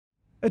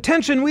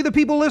Attention, we the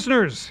people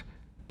listeners!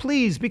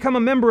 Please become a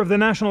member of the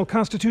National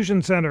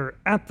Constitution Center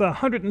at the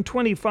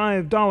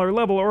 $125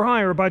 level or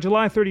higher by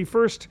July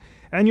 31st,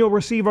 and you'll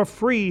receive a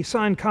free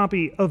signed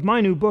copy of my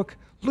new book,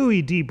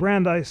 Louis D.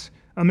 Brandeis,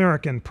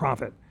 American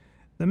Prophet.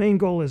 The main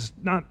goal is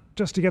not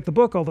just to get the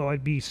book, although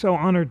I'd be so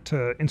honored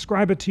to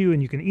inscribe it to you,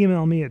 and you can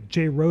email me at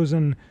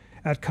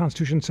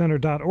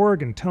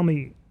jrosen@constitutioncenter.org and tell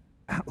me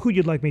who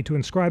you'd like me to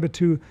inscribe it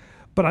to.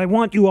 But I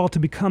want you all to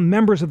become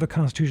members of the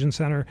Constitution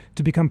Center,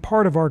 to become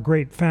part of our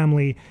great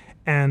family,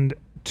 and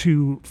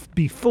to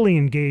be fully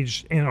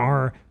engaged in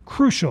our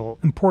crucial,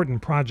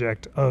 important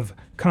project of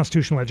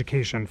constitutional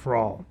education for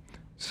all.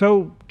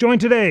 So join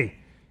today.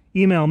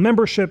 Email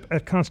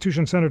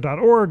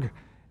membership@constitutioncenter.org,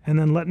 and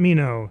then let me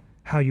know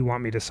how you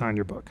want me to sign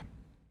your book.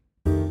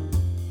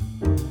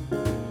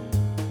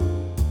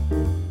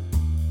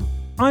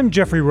 I'm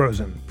Jeffrey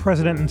Rosen,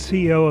 President and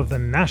CEO of the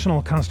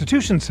National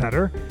Constitution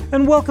Center,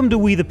 and welcome to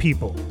We the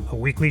People, a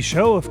weekly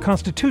show of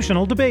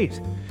constitutional debate.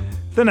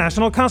 The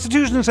National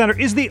Constitution Center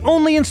is the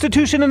only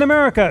institution in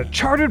America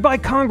chartered by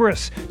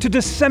Congress to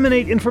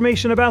disseminate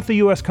information about the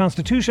U.S.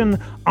 Constitution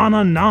on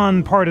a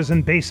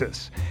nonpartisan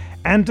basis.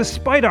 And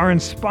despite our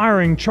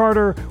inspiring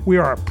charter, we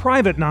are a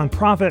private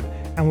nonprofit,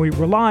 and we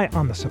rely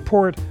on the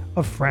support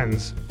of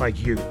friends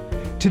like you.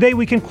 Today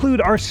we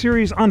conclude our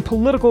series on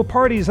political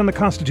parties and the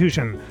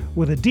Constitution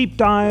with a deep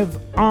dive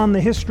on the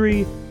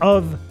history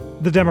of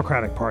the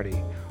Democratic Party.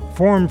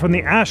 Formed from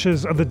the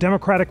ashes of the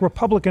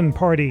Democratic-Republican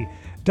Party,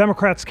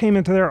 Democrats came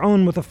into their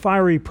own with the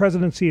fiery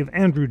presidency of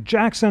Andrew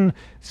Jackson.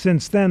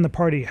 Since then, the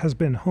party has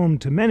been home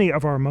to many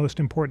of our most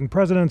important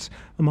presidents,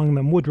 among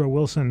them Woodrow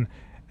Wilson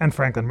and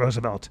Franklin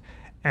Roosevelt,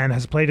 and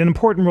has played an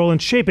important role in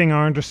shaping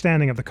our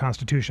understanding of the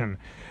Constitution.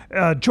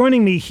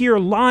 Joining me here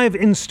live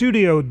in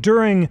studio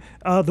during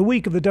the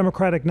week of the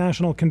Democratic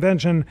National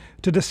Convention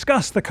to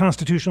discuss the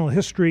constitutional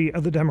history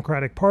of the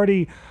Democratic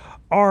Party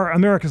are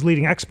America's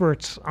leading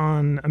experts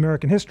on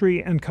American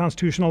history and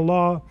constitutional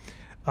law.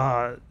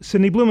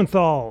 Sidney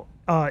Blumenthal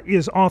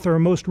is author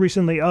most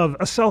recently of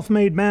A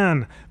Self-Made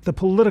Man, The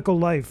Political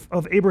Life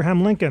of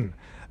Abraham Lincoln.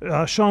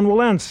 Sean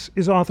Wilentz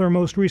is author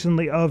most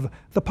recently of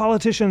The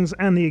Politicians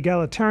and the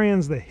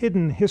Egalitarians, The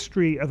Hidden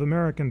History of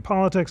American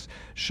Politics.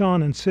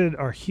 Sean and Sid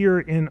are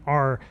here in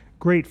our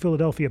great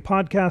Philadelphia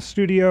podcast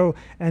studio.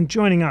 And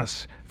joining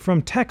us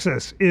from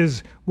Texas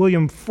is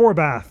William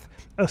Forbath,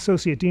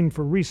 Associate Dean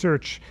for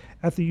Research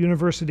at the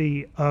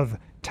University of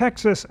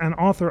Texas and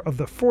author of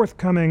the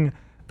forthcoming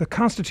The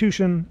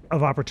Constitution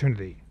of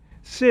Opportunity.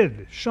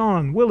 Sid,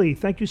 Sean, Willie,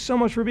 thank you so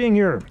much for being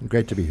here.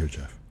 Great to be here,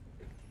 Jeff.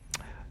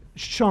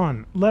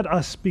 Sean, let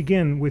us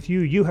begin with you.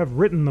 You have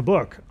written the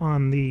book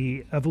on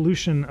the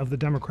evolution of the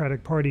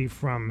Democratic Party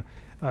from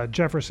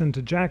Jefferson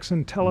to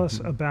Jackson. Tell us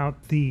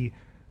about the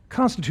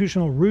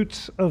constitutional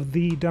roots of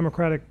the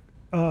Democratic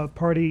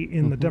Party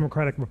in the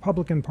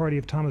Democratic-Republican Party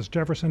of Thomas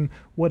Jefferson.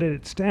 What did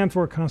it stand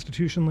for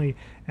constitutionally,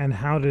 and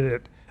how did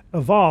it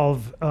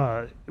evolve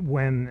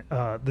when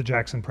the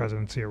Jackson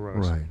presidency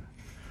arose? Right.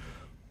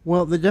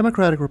 Well, the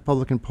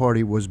Democratic-Republican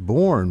Party was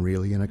born,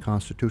 really, in a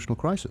constitutional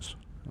crisis.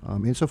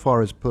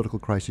 Insofar as political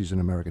crises in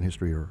American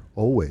history are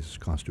always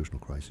constitutional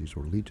crises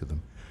or lead to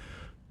them,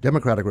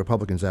 Democratic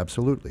Republicans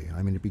absolutely.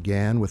 I mean, it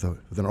began with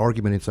an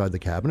argument inside the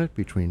cabinet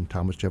between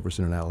Thomas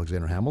Jefferson and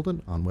Alexander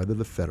Hamilton on whether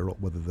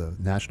the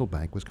national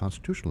bank was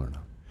constitutional or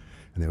not.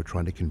 And they were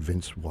trying to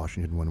convince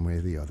Washington one way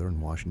or the other,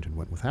 and Washington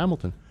went with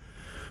Hamilton.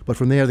 But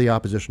from there, the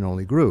opposition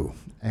only grew.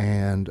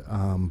 And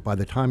by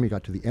the time you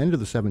got to the end of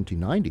the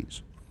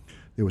 1790s,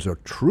 there was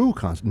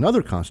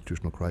another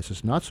constitutional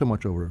crisis, not so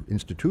much over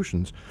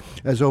institutions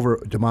as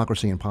over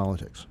democracy and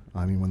politics.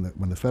 I mean,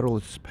 when the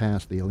Federalists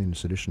passed the Alien and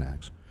Sedition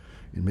Acts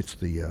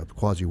amidst the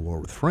quasi-war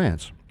with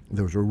France,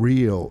 there was a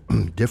real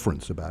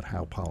difference about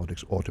how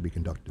politics ought to be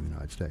conducted in the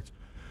United States.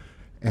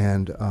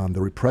 And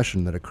the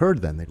repression that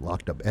occurred then, they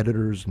locked up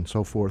editors and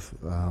so forth.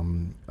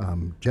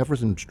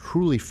 Jefferson was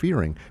truly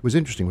fearing. It was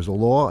interesting. It was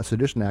a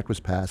Sedition Act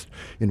was passed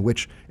in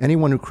which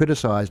anyone who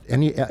criticized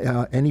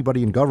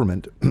anybody in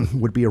government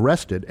would be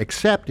arrested,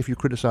 except if you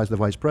criticized the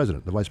vice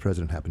president. The vice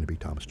president happened to be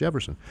Thomas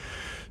Jefferson.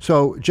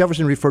 So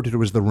Jefferson referred to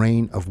it as the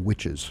reign of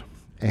witches.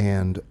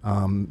 And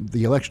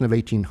the election of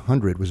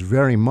 1800 was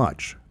very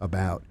much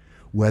about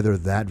whether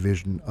that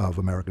vision of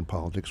American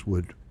politics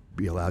would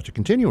be allowed to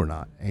continue or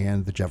not,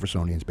 and the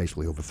Jeffersonians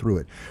basically overthrew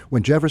it.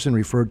 When Jefferson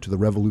referred to the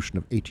Revolution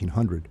of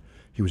 1800,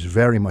 he was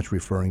very much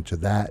referring to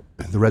the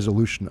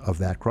resolution of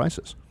that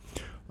crisis.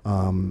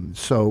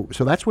 So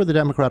that's where the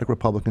Democratic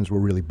Republicans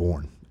were really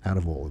born, out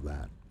of all of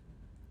that.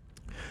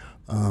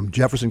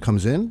 Jefferson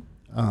comes in.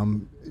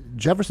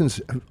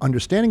 Jefferson's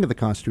understanding of the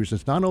Constitution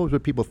is not always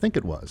what people think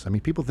it was. I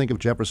mean, people think of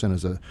Jefferson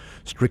as a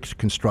strict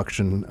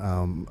construction,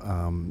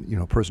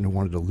 person who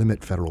wanted to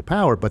limit federal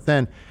power. But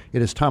then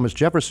it is Thomas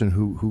Jefferson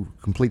who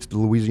completes the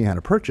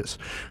Louisiana Purchase,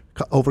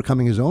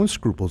 overcoming his own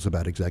scruples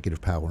about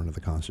executive power under the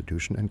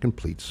Constitution, and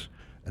completes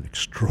an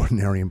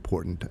extraordinary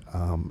important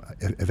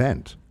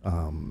event,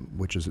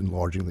 which is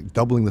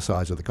doubling the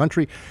size of the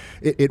country.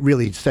 It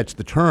really sets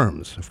the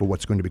terms for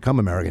what's going to become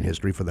American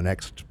history for the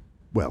next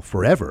well,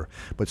 forever,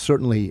 but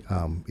certainly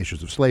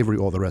issues of slavery,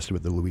 all the rest of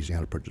it, the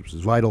Louisiana Purchase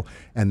was vital,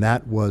 and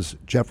that was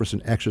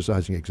Jefferson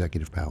exercising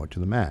executive power to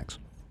the max.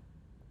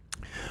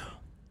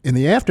 In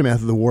the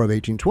aftermath of the War of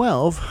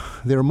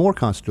 1812, there are more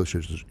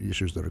constitutional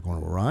issues that are going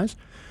to arise.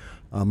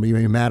 A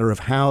matter of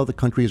how the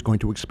country is going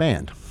to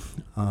expand.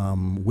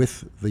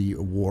 With the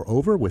war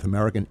over, with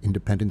American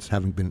independence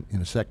having been,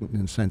 in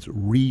a sense,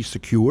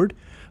 re-secured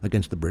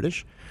against the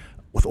British,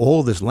 with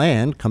all this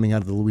land coming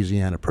out of the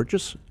Louisiana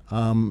Purchase,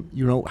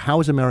 how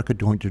is America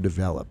going to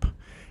develop?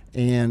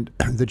 And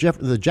the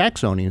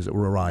Jacksonians that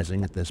were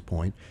arising at this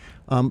point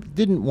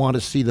didn't want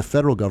to see the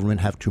federal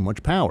government have too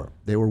much power.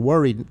 They were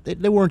worried,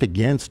 they weren't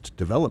against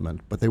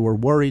development, but they were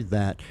worried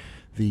that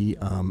the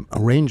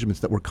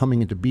arrangements that were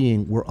coming into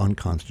being were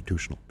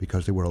unconstitutional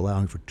because they were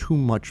allowing for too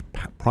much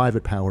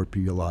private power to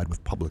be allied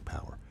with public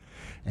power,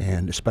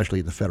 and especially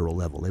at the federal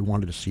level. They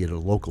wanted to see it at a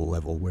local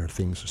level,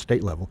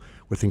 state level,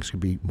 where things could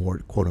be more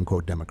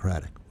quote-unquote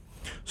democratic.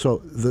 So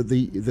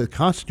the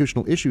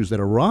constitutional issues that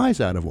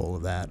arise out of all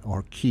of that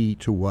are key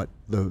to what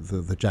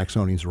the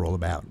Jacksonians are all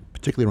about,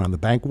 particularly around the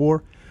bank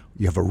war.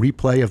 You have a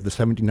replay of the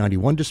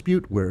 1791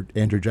 dispute where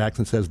Andrew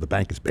Jackson says the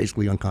bank is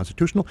basically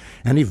unconstitutional,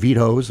 and he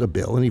vetoes a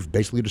bill, and he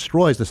basically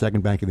destroys the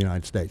second bank of the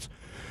United States.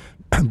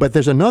 But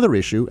there's another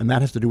issue, and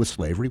that has to do with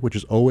slavery, which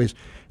is always,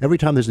 every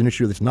time there's an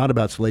issue that's not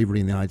about slavery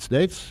in the United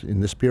States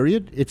in this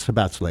period, it's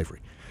about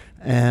slavery.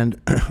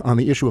 And on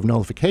the issue of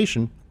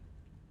nullification,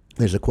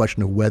 there's a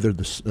question of whether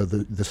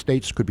the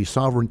states could be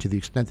sovereign to the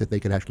extent that they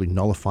could actually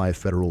nullify a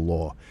federal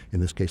law, in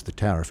this case the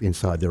tariff,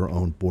 inside their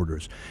own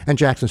borders. And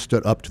Jackson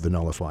stood up to the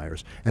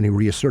nullifiers, and he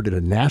reasserted a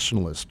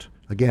nationalist.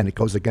 Again, it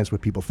goes against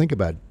what people think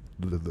about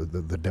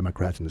the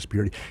Democrats in this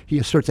period. He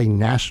asserts a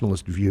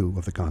nationalist view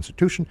of the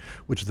Constitution,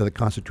 which is that the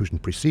Constitution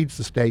precedes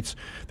the states,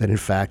 that in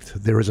fact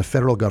there is a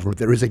federal government,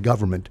 there is a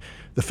government.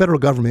 The federal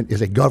government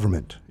is a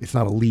government. It's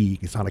not a league,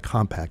 it's not a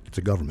compact, it's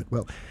a government.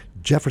 Well,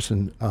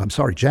 Jackson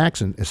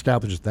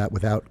establishes that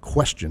without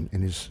question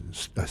in his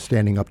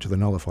standing up to the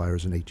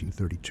nullifiers in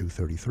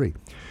 1832-33,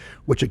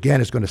 which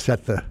again is going to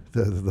set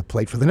the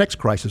plate for the next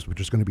crisis, which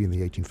is going to be in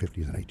the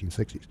 1850s and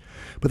 1860s.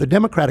 But the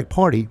Democratic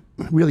Party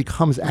really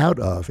comes out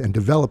of and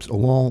develops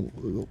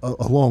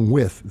along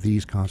with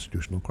these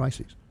constitutional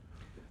crises.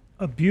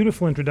 A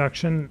beautiful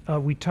introduction.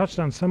 We touched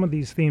on some of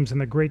these themes in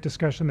the great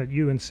discussion that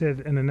you and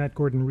Sid and Annette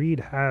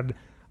Gordon-Reed had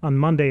on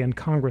Monday in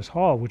Congress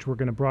Hall, which we're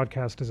going to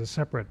broadcast as a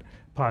separate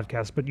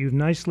podcast. But you've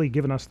nicely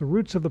given us the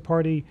roots of the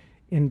party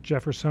in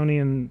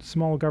Jeffersonian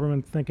small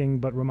government thinking,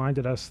 but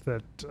reminded us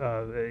that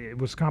it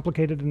was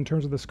complicated in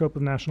terms of the scope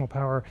of national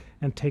power,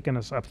 and taken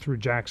us up through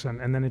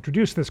Jackson, and then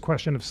introduced this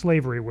question of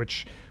slavery,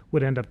 which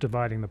would end up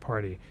dividing the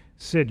party.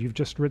 Sid, you've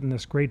just written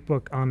this great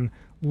book on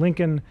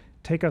Lincoln.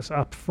 Take us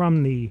up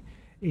from the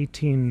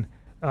 1840s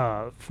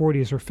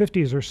or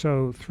 50s or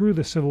so through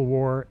the Civil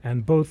War,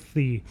 and both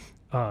the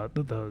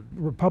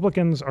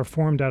Republicans are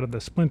formed out of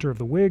the splinter of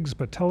the Whigs,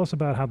 but tell us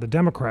about how the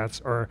Democrats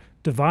are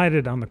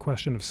divided on the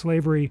question of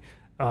slavery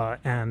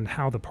and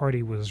how the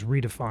party was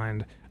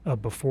redefined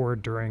before,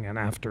 during, and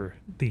after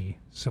the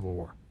Civil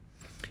War.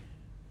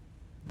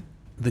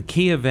 The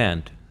key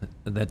event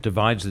that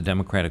divides the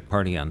Democratic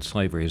Party on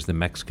slavery is the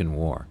Mexican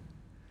War.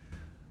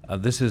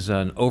 This is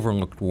an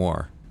overlooked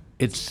war.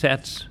 It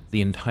sets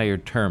the entire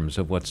terms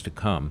of what's to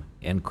come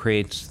and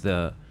creates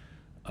the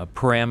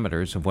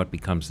parameters of what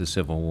becomes the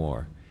Civil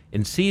War.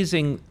 In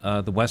seizing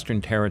the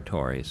Western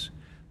territories,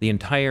 the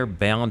entire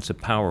balance of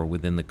power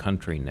within the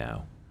country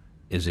now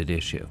is at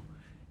issue.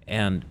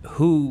 And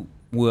who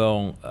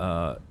will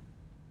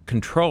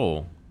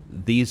control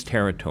these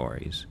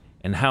territories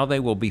and how they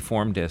will be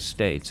formed as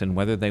states and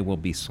whether they will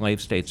be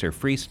slave states or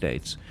free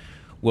states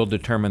will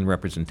determine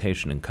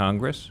representation in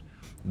Congress,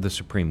 the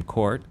Supreme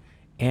Court,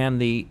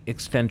 and the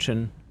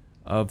extension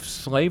of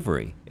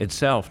slavery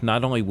itself,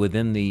 not only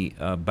within the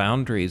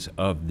boundaries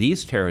of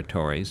these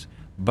territories,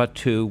 but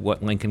to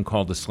what Lincoln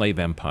called the slave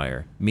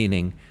empire,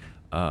 meaning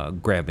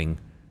grabbing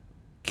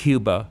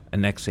Cuba,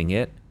 annexing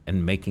it,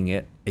 and making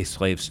it a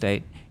slave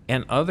state,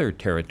 and other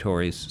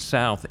territories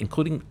south,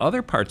 including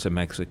other parts of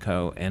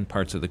Mexico and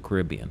parts of the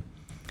Caribbean.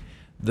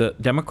 The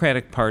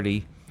Democratic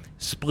Party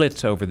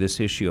splits over this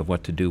issue of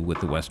what to do with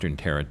the Western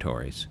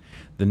territories.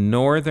 The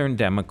Northern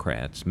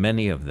Democrats,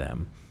 many of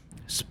them,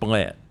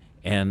 split,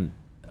 and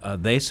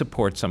they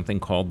support something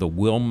called the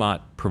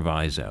Wilmot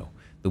Proviso.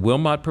 The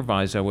Wilmot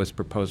Proviso was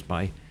proposed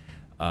by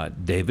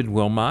David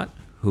Wilmot,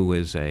 who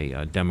is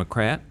a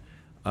Democrat,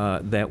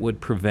 that would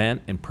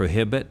prevent and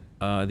prohibit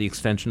the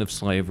extension of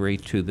slavery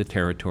to the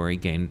territory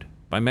gained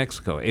by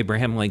Mexico.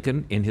 Abraham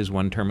Lincoln, in his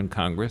one term in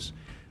Congress,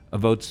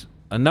 votes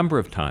a number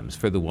of times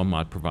for the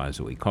Wilmot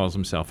Proviso. He calls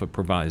himself a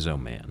proviso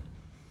man.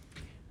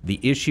 The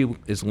issue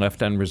is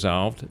left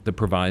unresolved. The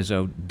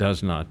proviso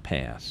does not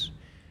pass.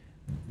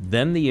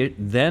 Then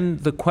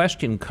the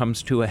question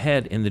comes to a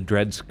head in the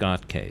Dred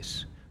Scott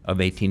case of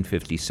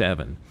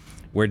 1857,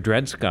 where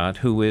Dred Scott,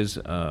 who is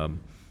a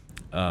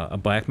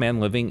black man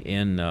living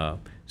in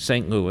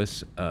St.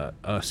 Louis,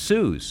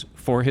 sues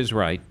for his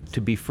right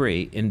to be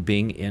free in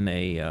being in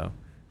a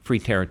free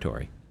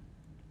territory.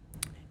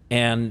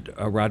 And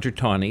Roger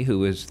Taney,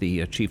 who is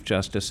the Chief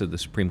Justice of the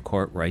Supreme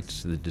Court,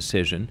 writes the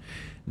decision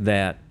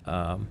that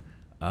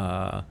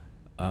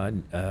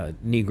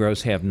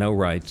Negroes have no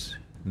rights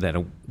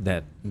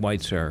that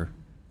whites are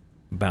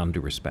bound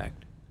to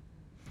respect.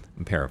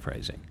 I'm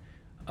paraphrasing.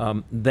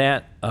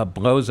 That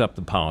blows up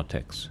the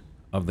politics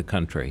of the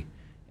country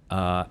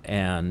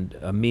and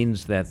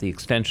means that the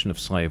extension of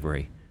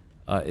slavery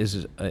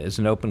is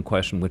an open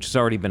question, which has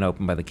already been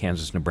opened by the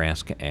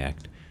Kansas-Nebraska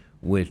Act,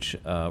 which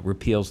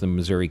repeals the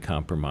Missouri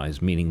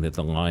Compromise, meaning that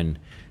the line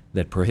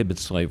that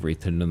prohibits slavery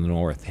to the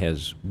north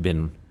has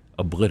been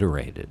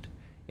obliterated.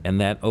 And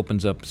that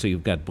opens up, so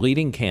you've got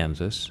bleeding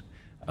Kansas,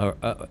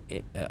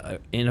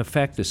 in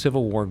effect a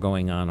civil war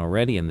going on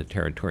already in the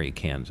territory of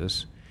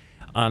Kansas,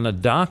 on a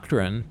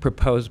doctrine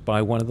proposed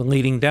by one of the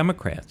leading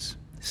Democrats,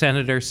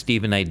 Senator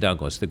Stephen A.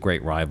 Douglas, the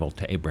great rival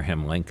to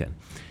Abraham Lincoln.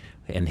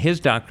 And his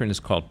doctrine is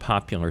called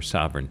popular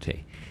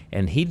sovereignty.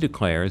 And he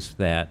declares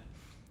that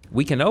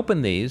we can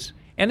open these,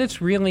 and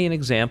it's really an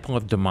example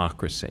of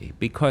democracy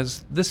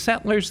because the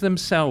settlers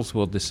themselves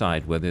will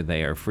decide whether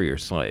they are free or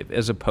slave,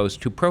 as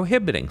opposed to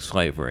prohibiting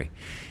slavery.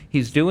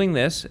 He's doing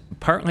this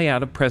partly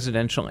out of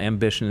presidential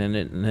ambition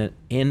in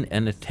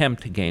an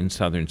attempt to gain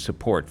Southern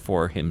support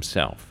for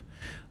himself.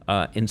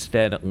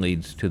 Instead, it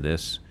leads to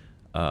this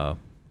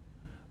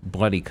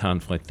bloody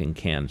conflict in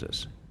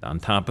Kansas. On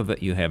top of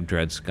it, you have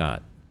Dred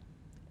Scott.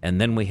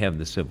 And then we have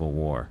the Civil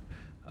War.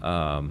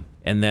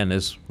 And then,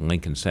 as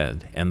Lincoln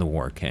said, and the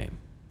war came.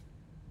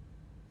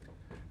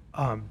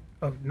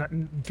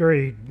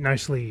 Very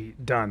nicely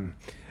done.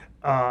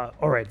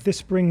 All right,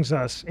 this brings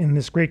us in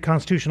this great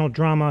constitutional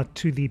drama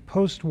to the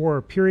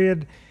post-war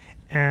period.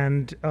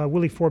 And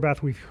Willie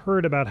Forbath, we've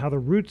heard about how the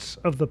roots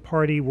of the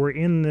party were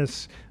in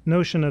this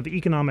notion of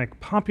economic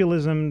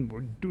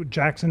populism,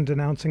 Jackson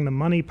denouncing the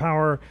money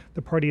power.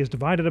 The party is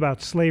divided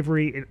about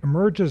slavery. It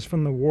emerges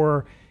from the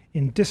war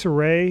in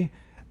disarray.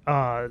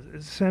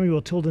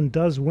 Samuel Tilden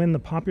does win the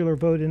popular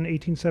vote in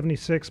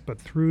 1876,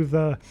 but through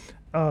the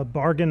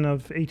bargain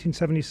of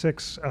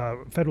 1876,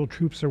 federal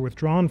troops are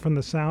withdrawn from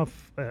the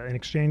South in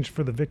exchange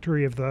for the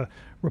victory of the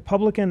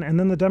Republican, and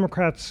then the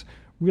Democrats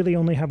really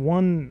only have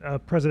one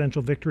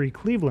presidential victory,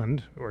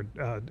 Cleveland, or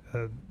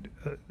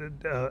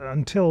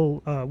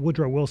until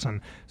Woodrow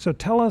Wilson. So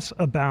tell us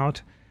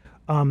about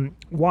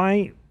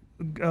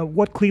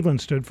what Cleveland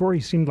stood for.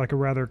 He seemed like a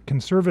rather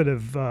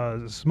conservative,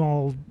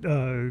 small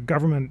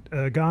government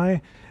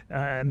guy,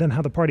 and then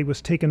how the party was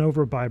taken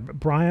over by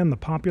Bryan, the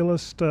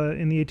populist,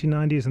 in the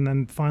 1890s, and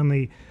then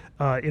finally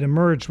it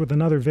emerged with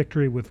another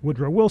victory with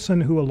Woodrow Wilson,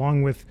 who,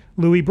 along with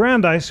Louis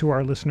Brandeis, who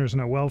our listeners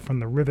know well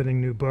from the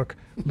riveting new book,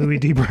 Louis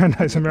D.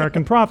 Brandeis,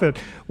 American Prophet,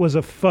 was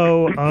a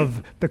foe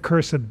of the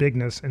curse of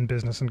bigness in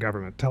business and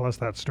government. Tell us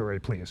that story,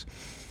 please.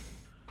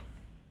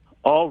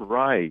 All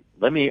right.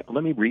 Let me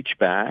reach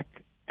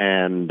back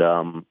and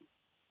sort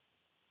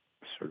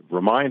of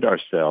remind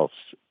ourselves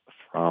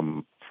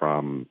from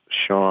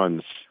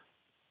Sean's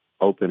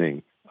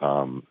opening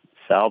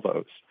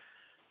salvos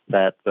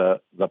that the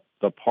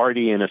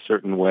party in a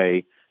certain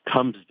way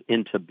comes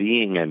into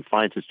being and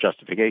finds its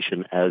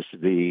justification as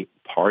the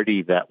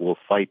party that will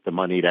fight the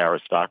moneyed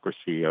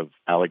aristocracy of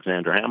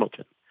Alexander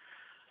Hamilton.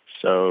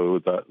 So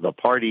the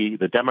party,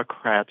 the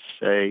Democrats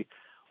say,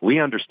 we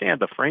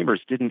understand the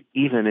framers didn't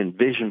even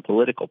envision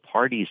political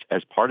parties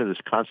as part of this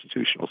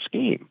constitutional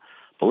scheme.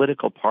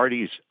 Political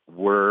parties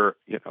were,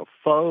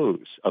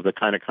 foes of the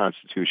kind of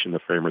constitution the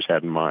framers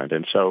had in mind.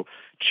 And so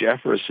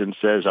Jefferson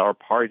says our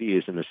party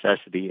is a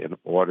necessity in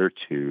order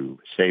to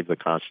save the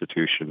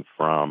Constitution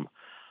from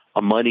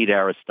a moneyed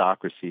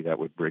aristocracy that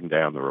would bring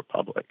down the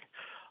Republic.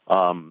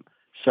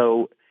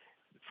 So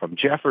from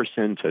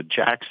Jefferson to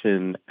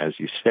Jackson, as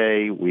you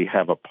say, we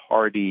have a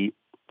party,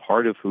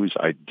 part of whose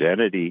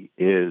identity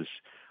is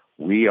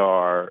we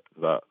are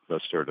the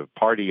sort of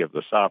party of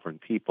the sovereign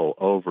people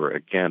over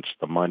against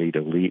the moneyed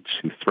elites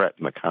who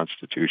threaten the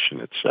Constitution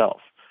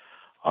itself.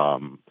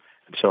 And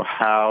so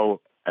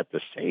how, at the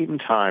same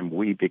time,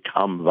 we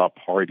become the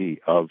party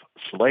of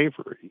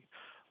slavery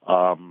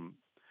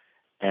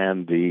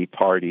and the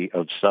party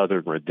of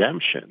Southern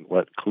redemption.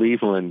 What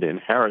Cleveland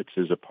inherits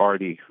is a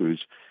party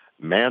whose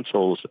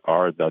mantles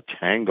are the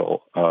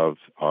tangle of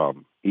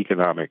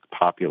economic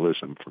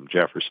populism from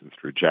Jefferson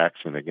through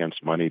Jackson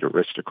against moneyed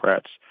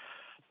aristocrats,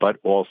 but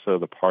also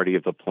the party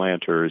of the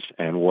planters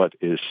and what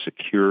is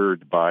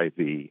secured by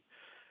the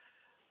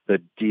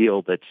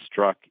deal that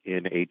struck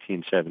in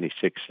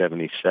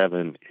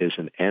 1876-77 is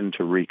an end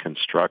to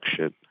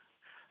Reconstruction,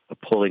 the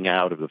pulling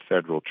out of the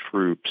federal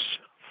troops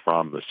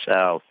from the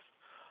South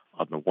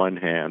on the one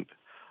hand,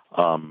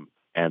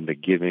 and the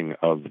giving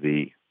of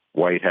the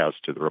White House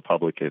to the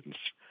Republicans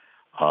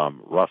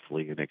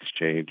roughly in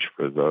exchange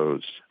for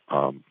those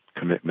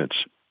commitments.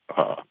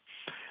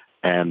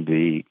 And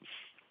the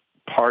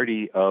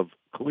party of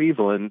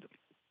Cleveland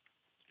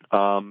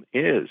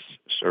is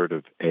sort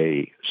of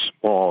a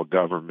small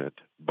government,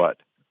 but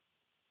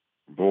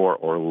more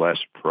or less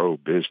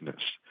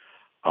pro-business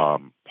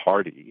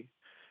party.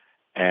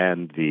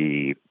 And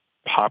the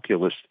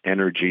populist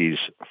energies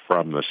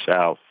from the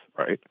South,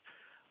 right,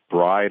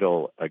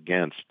 bridle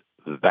against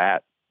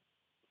that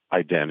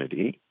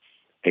identity,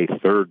 a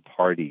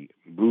third-party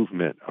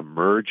movement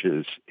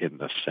emerges in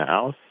the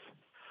South,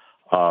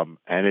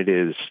 and it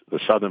is the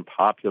Southern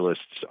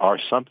populists are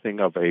something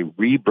of a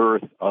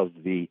rebirth of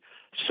the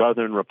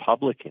Southern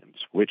Republicans,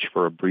 which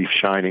for a brief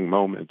shining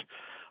moment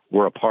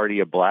were a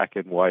party of black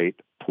and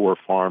white poor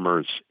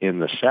farmers in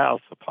the South.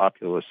 The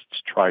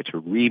populists try to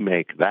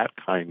remake that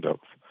kind of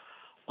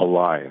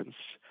alliance.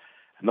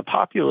 And the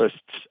populists,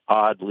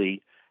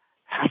 oddly,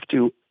 have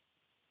to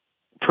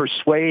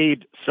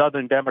persuade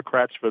Southern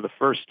Democrats for the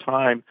first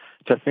time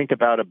to think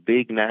about a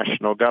big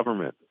national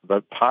government.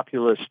 The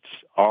populists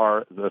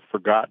are the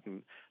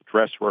forgotten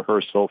dress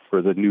rehearsal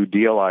for the New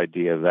Deal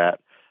idea that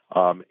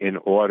in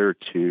order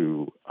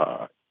to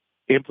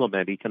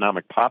implement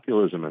economic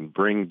populism and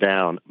bring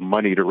down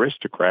moneyed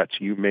aristocrats,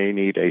 you may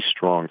need a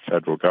strong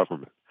federal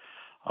government.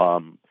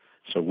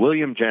 So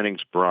William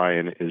Jennings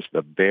Bryan is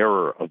the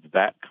bearer of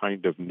that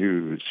kind of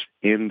news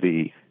in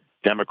the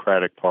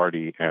Democratic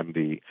Party and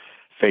the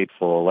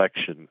fateful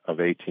election of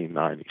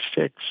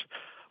 1896.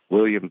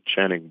 William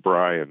Jennings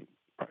Bryan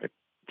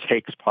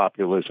takes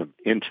populism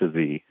into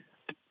the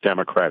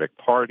Democratic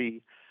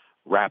Party,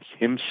 wraps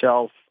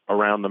himself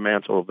around the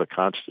mantle of the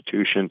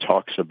Constitution,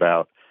 talks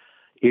about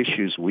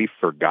issues we've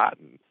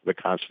forgotten the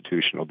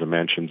constitutional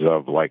dimensions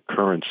of, like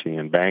currency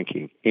and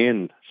banking,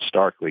 in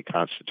starkly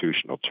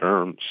constitutional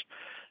terms,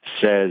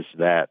 says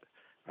that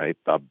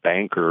the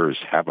bankers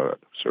have a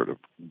sort of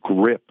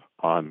grip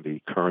on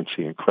the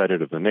currency and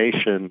credit of the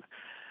nation.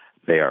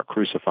 They are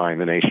crucifying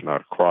the nation on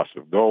a cross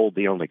of gold.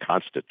 The only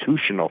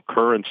constitutional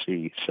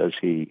currency, says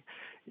he,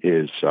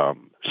 is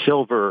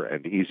silver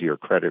and easier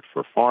credit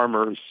for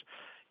farmers.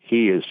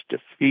 He is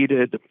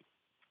defeated,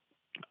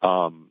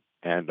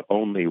 and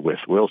only with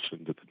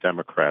Wilson did the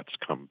Democrats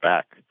come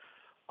back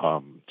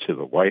to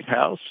the White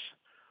House.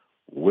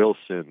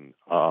 Wilson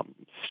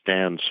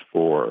stands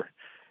for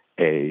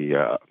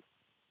a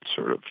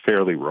sort of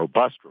fairly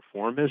robust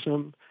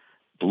reformism,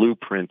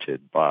 blueprinted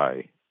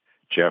by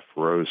Jeff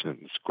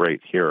Rosen's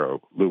great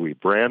hero, Louis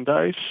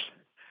Brandeis.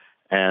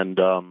 And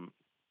the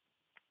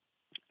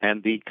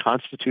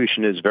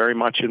Constitution is very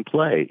much in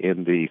play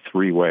in the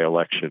three-way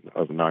election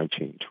of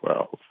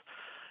 1912.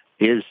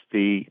 Is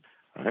the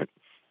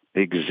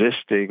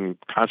existing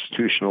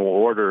constitutional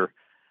order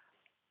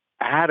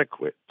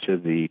adequate to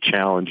the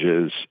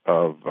challenges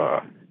of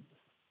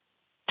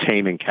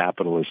taming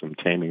capitalism,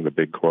 taming the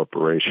big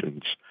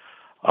corporations?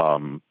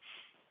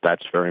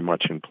 That's very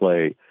much in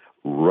play.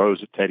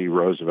 Teddy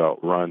Roosevelt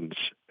runs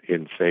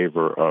in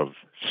favor of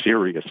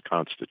serious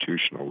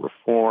constitutional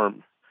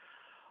reform.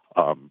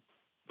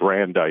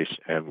 Brandeis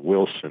and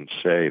Wilson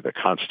say the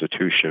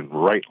Constitution,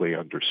 rightly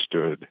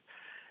understood,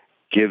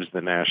 gives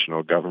the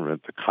national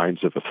government the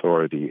kinds of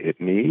authority it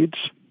needs.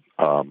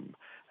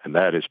 And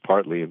that is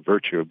partly in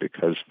virtue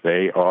because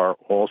they are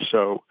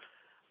also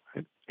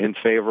in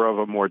favor of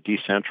a more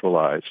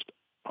decentralized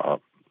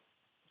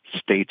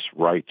states'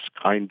 rights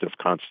kind of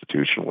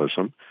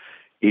constitutionalism,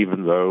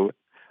 even though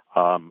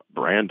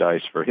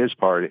Brandeis, for his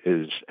part,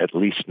 is at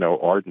least no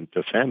ardent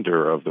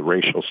defender of the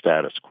racial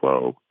status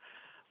quo.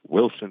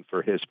 Wilson,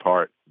 for his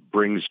part,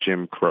 brings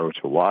Jim Crow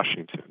to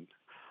Washington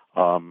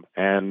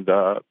and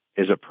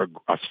is a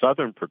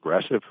Southern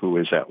progressive who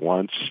is at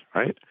once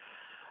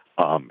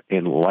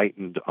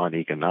enlightened on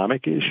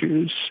economic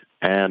issues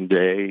and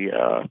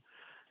a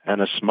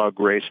smug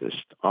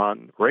racist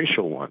on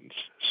racial ones,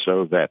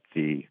 so that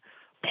the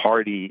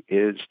party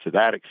is, to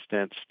that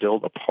extent, still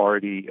the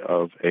party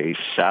of a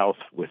South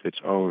with its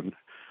own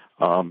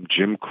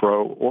Jim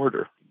Crow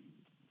order.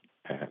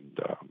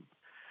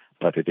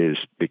 But it is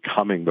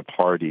becoming the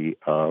party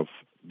of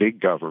big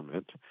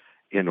government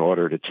in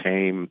order to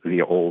tame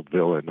the old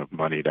villain of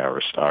moneyed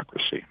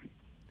aristocracy.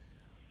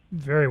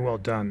 Very well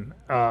done.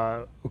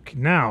 Okay,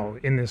 now,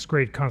 in this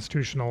great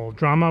constitutional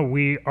drama,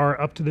 we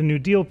are up to the New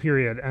Deal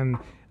period. And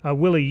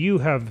Willie, you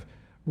have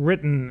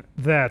written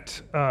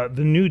that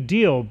the New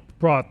Deal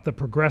brought the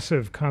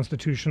progressive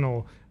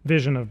constitutional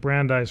vision of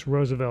Brandeis,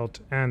 Roosevelt,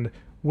 and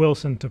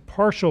Wilson to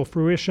partial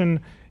fruition.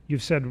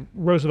 You've said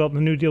Roosevelt and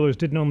the New Dealers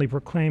didn't only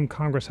proclaim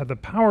Congress had the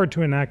power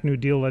to enact New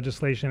Deal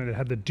legislation, it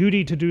had the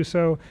duty to do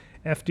so.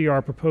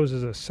 FDR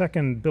proposes a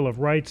second Bill of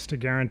Rights to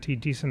guarantee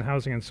decent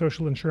housing and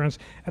social insurance.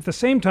 At the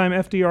same time,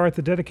 FDR, at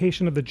the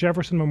dedication of the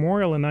Jefferson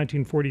Memorial in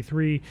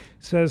 1943,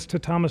 says to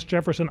Thomas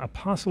Jefferson,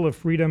 apostle of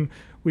freedom,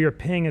 we are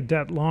paying a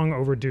debt long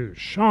overdue.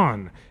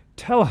 Sean,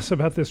 tell us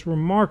about this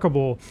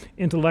remarkable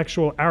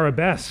intellectual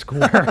arabesque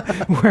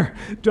where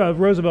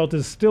Roosevelt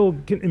is still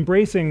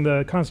embracing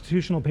the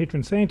constitutional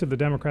patron saint of the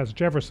Democrats,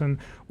 Jefferson,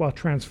 while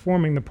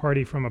transforming the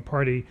party from a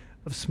party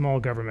of small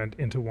government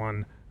into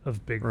one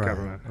of big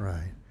government.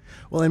 Right.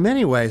 Well, in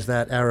many ways,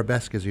 that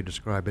arabesque, as you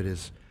describe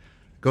it,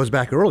 goes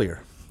back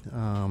earlier.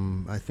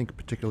 I think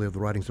particularly of the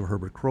writings of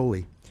Herbert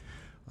Croly,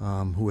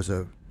 who was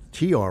a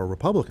TR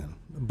Republican,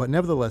 but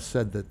nevertheless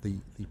said that the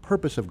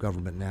purpose of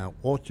government now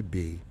ought to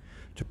be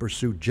to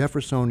pursue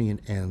Jeffersonian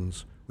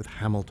ends with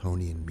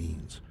Hamiltonian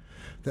means.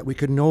 that we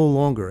could no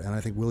longer, and I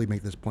think Willie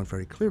made this point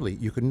very clearly,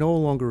 you could no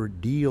longer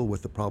deal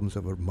with the problems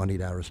of a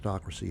moneyed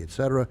aristocracy, et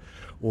cetera,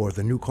 or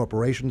the new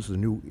corporations, the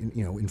new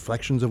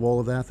inflections of all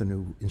of that, the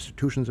new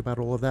institutions about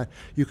all of that.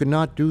 You could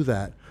not do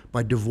that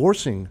by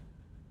divorcing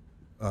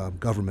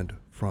government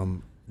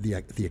from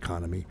the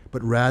economy,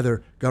 but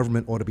rather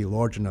government ought to be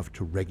large enough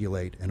to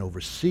regulate and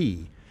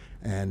oversee,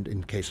 and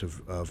in case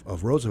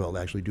of Roosevelt,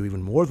 actually do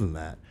even more than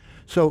that.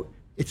 So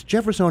it's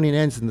Jeffersonian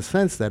ends in the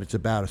sense that it's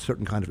about a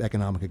certain kind of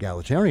economic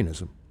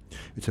egalitarianism.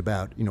 It's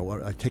about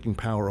taking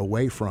power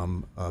away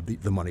from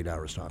the moneyed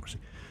aristocracy.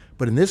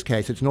 But in this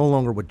case, it's no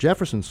longer what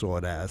Jefferson saw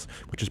it as,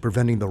 which is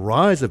preventing the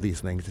rise of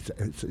these things.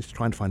 It's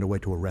trying to find a way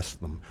to arrest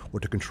them, or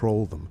to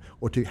control them,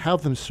 or to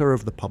have them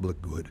serve the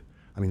public good.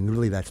 I mean,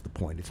 really, that's the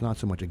point. It's not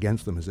so much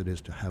against them as it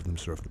is to have them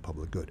serve the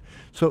public good.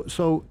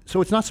 So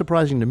it's not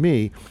surprising to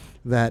me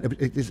that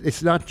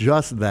it's not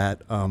just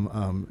that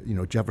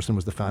Jefferson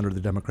was the founder of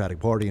the Democratic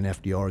Party and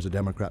FDR as a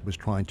Democrat was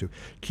trying to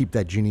keep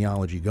that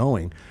genealogy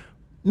going.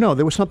 No,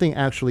 there was something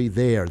actually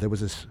there. There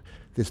was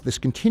this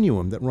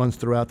continuum that runs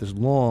throughout this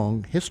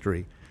long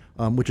history,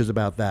 which is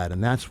about that,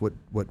 and that's what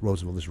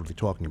Roosevelt is really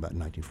talking about in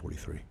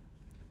 1943.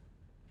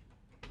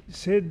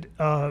 Sid,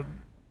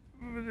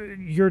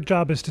 your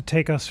job is to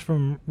take us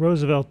from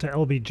Roosevelt to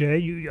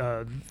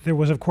LBJ. There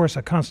was, of course,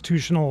 a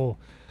constitutional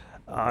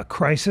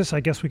crisis, I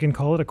guess we can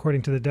call it,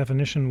 according to the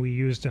definition we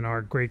used in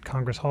our great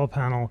Congress Hall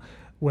panel.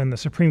 When the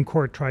Supreme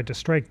Court tried to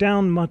strike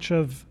down much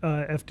of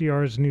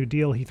FDR's New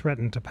Deal, he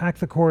threatened to pack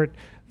the court.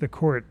 The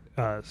court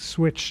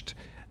switched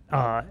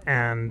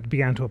and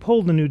began to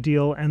uphold the New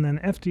Deal, and then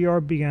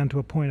FDR began to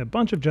appoint a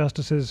bunch of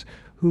justices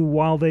who,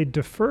 while they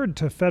deferred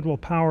to federal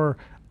power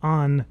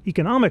on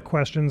economic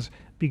questions,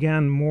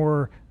 began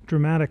more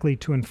dramatically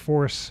to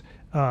enforce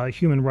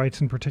human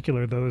rights, in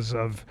particular those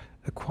of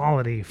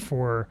equality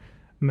for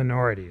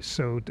minorities.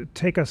 So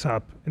take us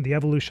up in the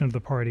evolution of the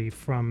party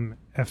from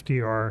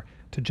FDR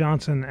to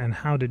Johnson, and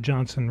how did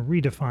Johnson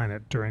redefine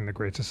it during the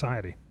Great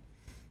Society?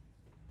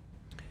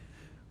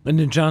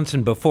 Lyndon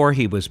Johnson, before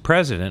he was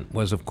president,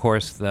 was, of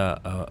course,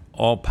 the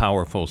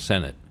all-powerful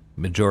Senate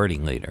Majority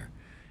Leader.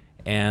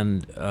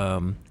 And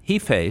he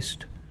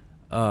faced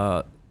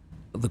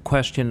the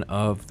question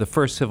of the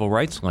first civil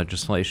rights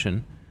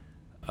legislation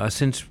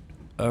since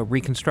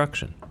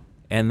Reconstruction,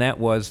 and that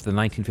was the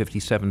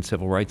 1957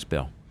 Civil Rights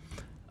Bill.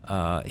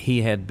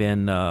 He had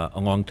been a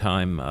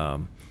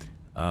long-time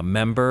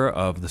member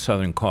of the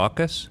Southern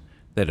Caucus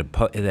that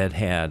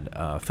had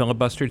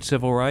filibustered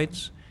civil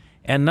rights,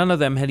 and none of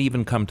them had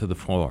even come to the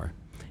floor.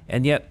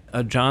 And yet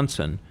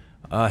Johnson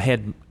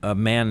had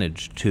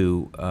managed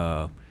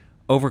to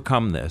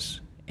overcome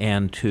this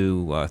and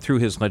to, through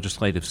his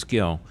legislative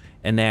skill,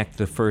 enact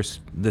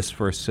this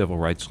first civil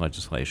rights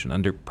legislation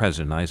under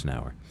President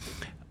Eisenhower.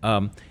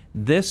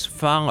 This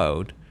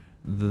followed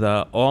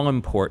the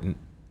all-important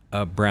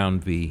Brown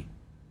v.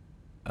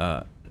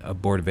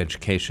 Board of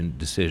Education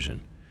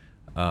decision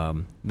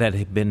that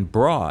had been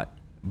brought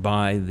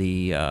by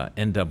the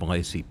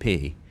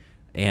NAACP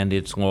and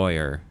its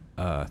lawyer,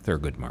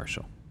 Thurgood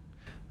Marshall.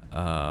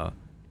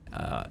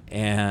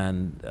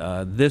 And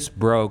this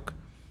broke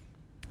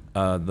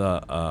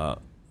the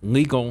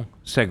legal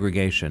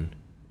segregation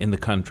in the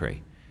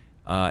country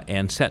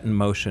and set in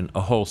motion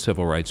a whole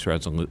civil rights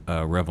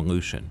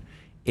revolution.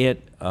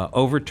 It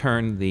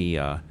overturned the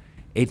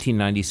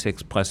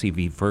 1896 Plessy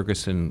v.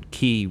 Ferguson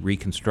key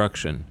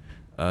Reconstruction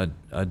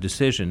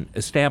decision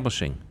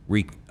establishing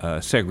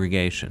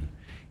segregation.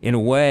 In a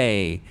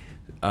way,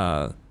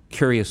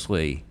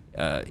 curiously,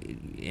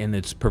 in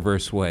its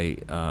perverse way,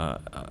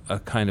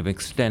 a kind of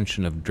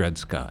extension of Dred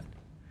Scott.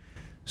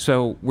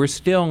 So we're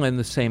still in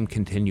the same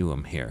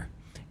continuum here.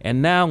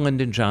 And now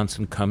Lyndon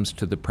Johnson comes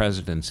to the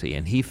presidency,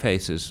 and he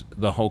faces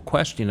the whole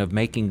question of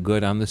making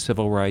good on the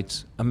civil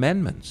rights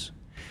amendments,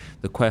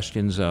 the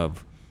questions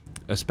of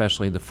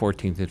especially the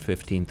 14th and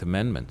 15th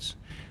Amendments.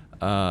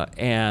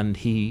 And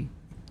he,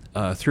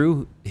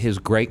 through his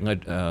great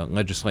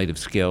legislative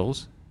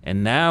skills,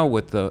 and now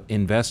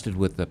invested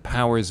with the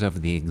powers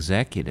of the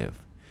executive,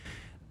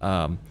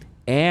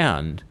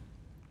 and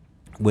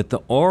with the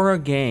aura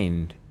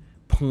gained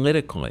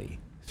politically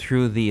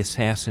through the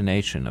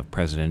assassination of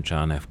President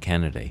John F.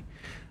 Kennedy,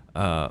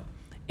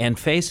 and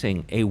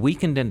facing a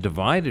weakened and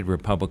divided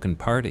Republican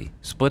Party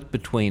split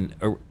between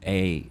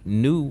a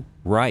new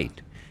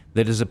right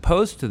that is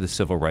opposed to the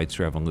Civil Rights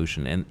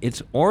Revolution and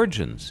its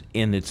origins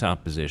in its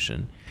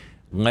opposition,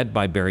 led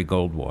by Barry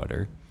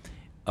Goldwater,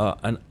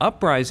 an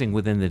uprising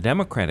within the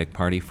Democratic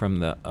Party from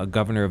the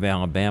governor of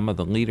Alabama,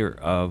 the leader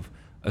of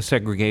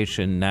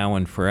segregation now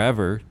and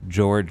forever,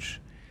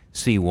 George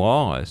C.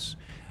 Wallace.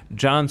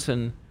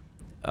 Johnson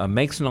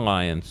makes an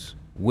alliance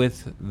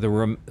with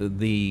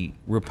the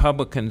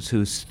Republicans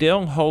who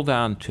still hold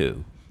on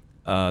to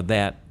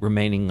that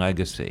remaining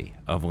legacy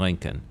of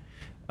Lincoln,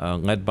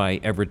 led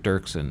by Everett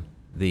Dirksen,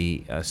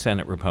 the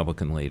Senate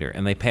Republican leader,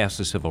 and they passed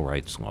the Civil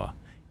Rights Law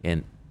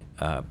in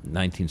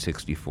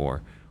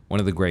 1964, one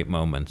of the great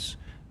moments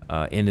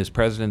in his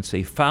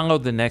presidency,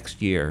 followed the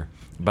next year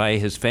by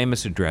his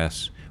famous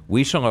address,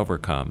 we shall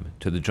overcome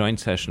to the joint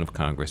session of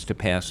Congress to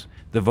pass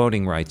the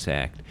Voting Rights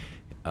Act.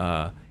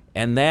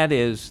 And that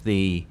is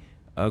the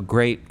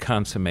great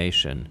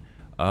consummation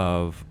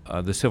of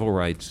the civil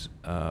rights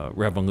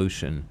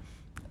revolution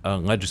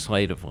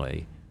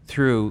legislatively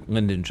through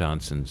Lyndon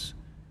Johnson's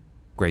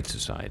Great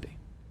Society.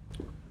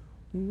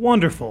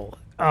 Wonderful.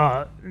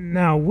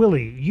 Now,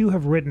 Willie, you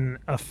have written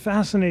a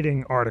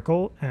fascinating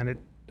article, and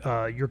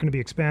you're going to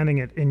be expanding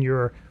it in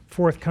your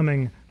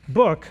forthcoming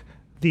book,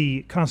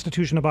 The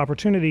Constitution of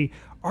Opportunity,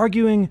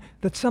 arguing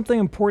that something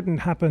important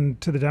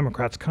happened to the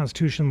Democrats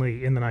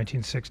constitutionally in the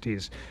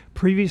 1960s.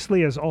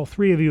 Previously, as all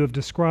three of you have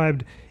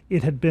described,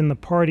 it had been the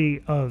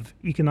party of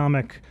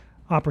economic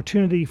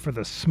opportunity for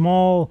the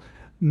small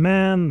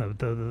man,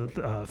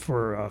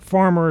 for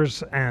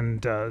farmers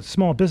and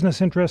small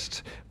business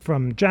interests,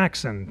 from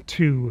Jackson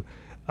to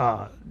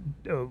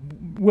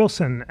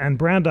Wilson and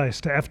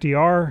Brandeis to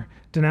FDR,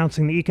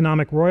 denouncing the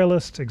economic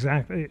royalists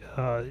exactly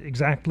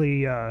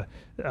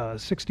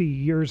 60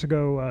 years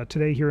ago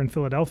today here in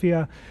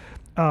Philadelphia.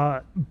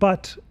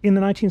 But in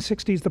the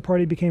 1960s, the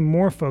party became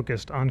more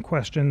focused on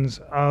questions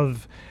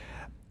of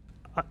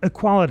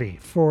equality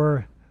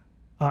for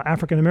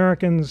African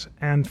Americans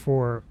and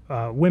for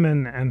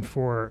women and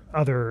for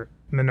other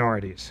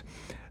minorities.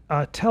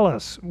 Tell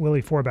us,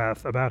 Willie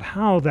Forbath, about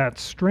how that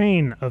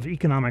strain of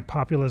economic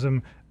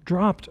populism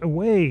dropped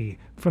away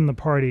from the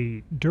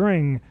party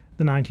during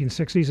the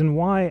 1960s, and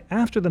why,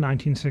 after the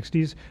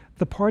 1960s,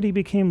 the party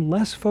became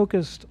less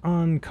focused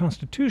on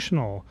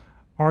constitutional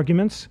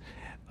arguments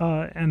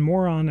and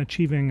more on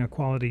achieving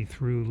equality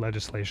through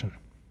legislation.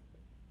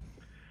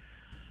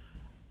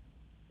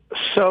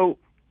 So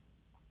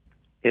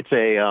it's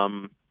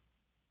a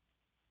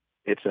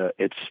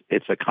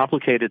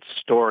complicated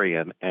story,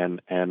 and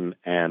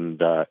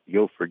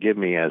you'll forgive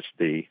me as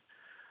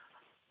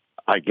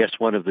I guess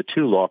one of the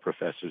two law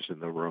professors in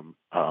the room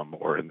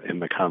or in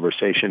the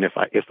conversation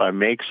if I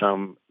make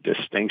some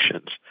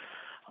distinctions.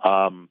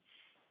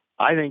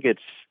 I think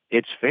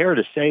it's fair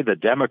to say the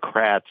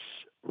Democrats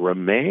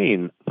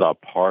remain the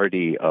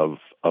party of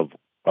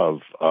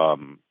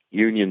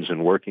unions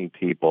and working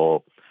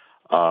people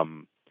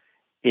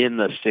in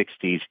the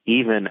 60s,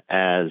 even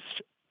as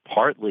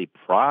partly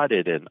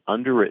prodded and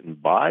underwritten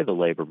by the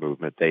labor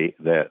movement.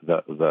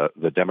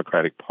 The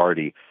Democratic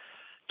Party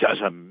does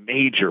a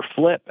major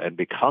flip and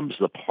becomes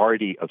the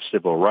party of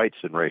civil rights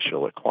and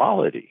racial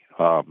equality.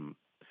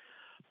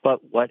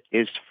 But what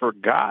is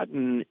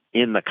forgotten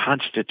in the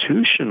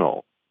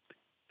constitutional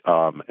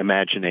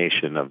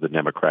imagination of the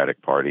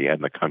Democratic Party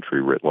and the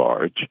country writ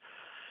large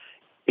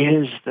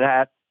is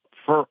that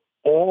for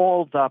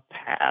all the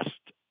past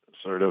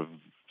sort of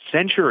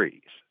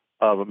centuries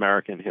of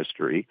American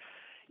history,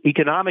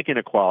 economic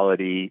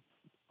inequality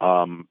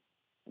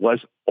was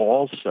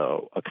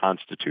also a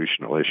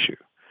constitutional issue.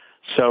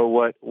 So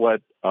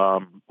what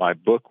my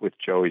book with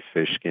Joey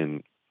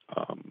Fishkin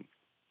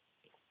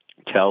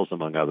tells,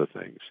 among other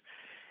things,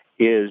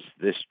 is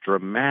this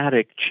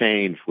dramatic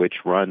change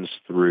which runs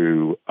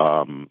through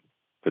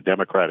the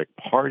Democratic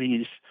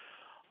Party's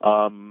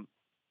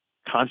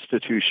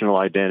constitutional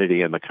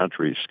identity and the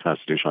country's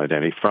constitutional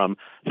identity, from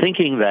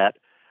thinking that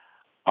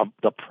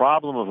the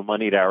problem of a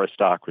moneyed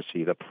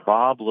aristocracy, the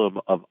problem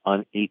of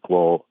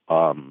unequal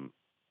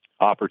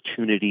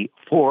opportunity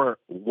for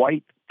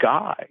white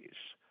guys,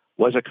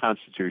 was a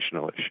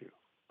constitutional issue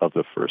of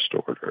the first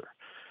order.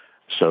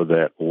 So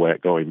that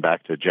going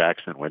back to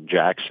Jackson, when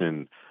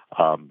Jackson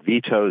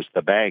vetoes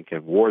the bank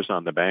and wars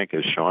on the bank,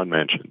 as Sean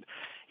mentioned,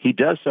 he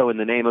does so in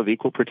the name of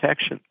equal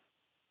protection.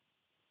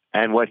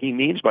 And what he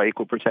means by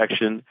equal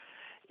protection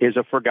is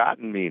a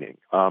forgotten meaning,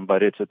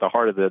 but it's at the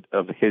heart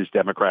of his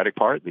Democratic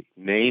Party.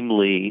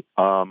 Namely,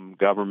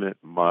 government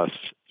must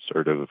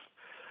sort of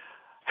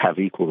have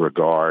equal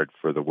regard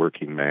for the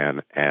working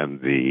man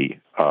and the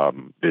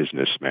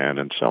businessman,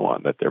 and so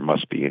on. That there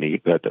must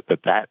be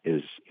that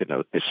is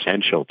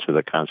essential to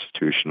the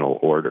constitutional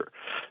order.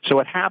 So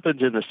what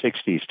happened in the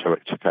 60s,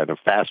 to kind of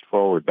fast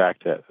forward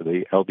back to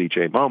the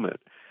LBJ moment,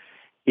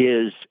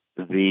 is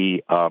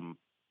the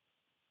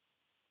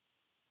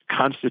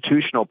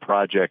constitutional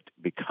project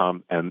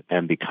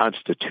and the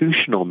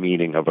constitutional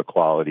meaning of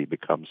equality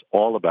becomes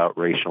all about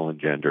racial and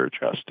gender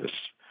justice.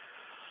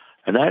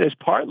 And that is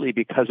partly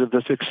because of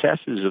the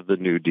successes of the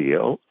New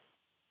Deal,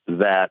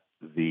 that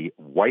the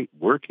white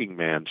working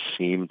man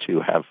seemed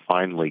to have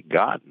finally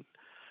gotten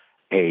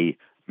a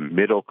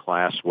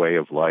middle-class way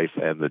of life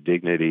and the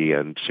dignity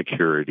and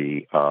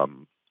security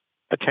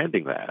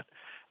attending that.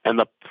 And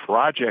the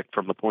project,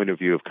 from the point of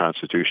view of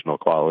constitutional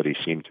equality,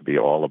 seemed to be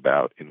all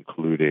about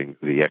including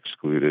the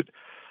excluded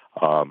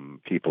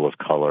people of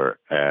color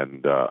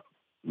and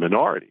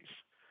minorities.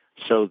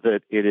 So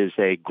that it is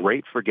a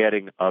great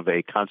forgetting of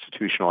a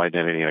constitutional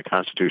identity and a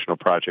constitutional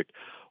project,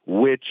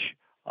 which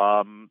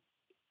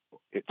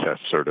it's a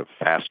sort of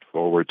fast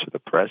forward to the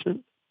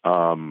present.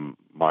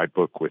 My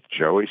book with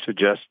Joey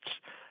suggests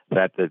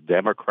that the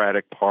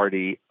Democratic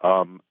Party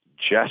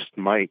just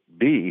might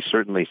be,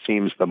 certainly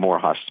seems the more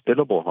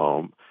hospitable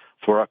home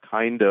for a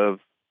kind of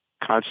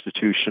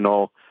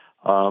constitutional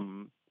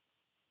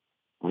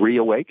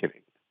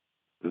reawakening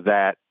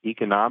that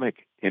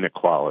economic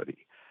inequality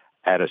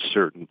at a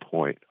certain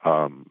point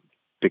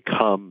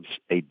becomes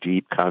a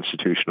deep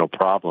constitutional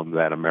problem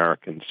that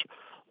Americans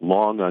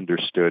long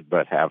understood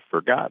but have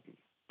forgotten,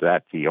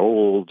 that the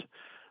old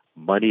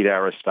moneyed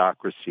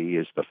aristocracy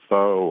is the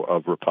foe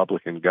of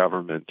Republican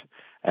government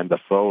and the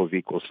foe of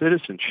equal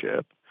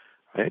citizenship,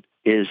 right,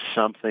 is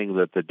something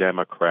that the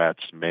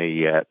Democrats may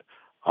yet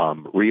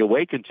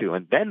reawaken to.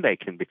 And then they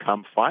can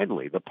become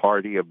finally the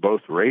party of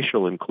both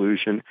racial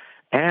inclusion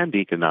and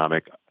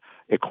economic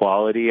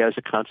equality as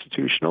a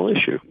constitutional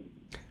issue.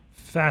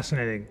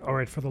 Fascinating. All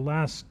right, for the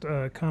last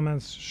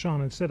comments,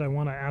 Sean and Sid, I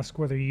want to ask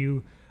whether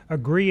you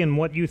agree in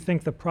what you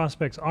think the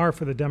prospects are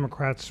for the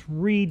Democrats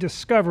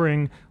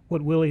rediscovering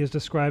what Willie has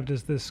described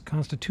as this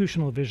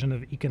constitutional vision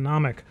of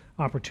economic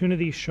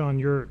opportunity. Sean,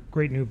 your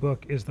great new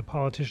book is The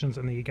Politicians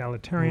and the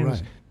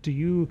Egalitarians.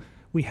 Right.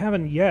 We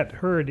haven't yet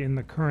heard in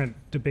the current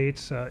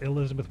debates,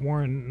 Elizabeth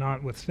Warren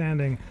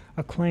notwithstanding,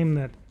 a claim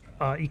that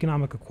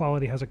economic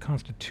equality has a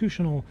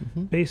constitutional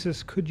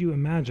basis. Could you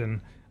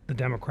imagine the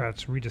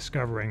Democrats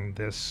rediscovering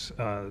this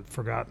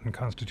forgotten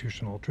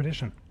constitutional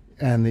tradition?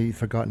 And the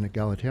forgotten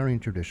egalitarian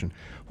tradition.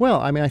 Well,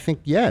 I mean, I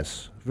think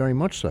yes, very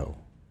much so.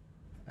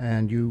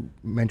 And you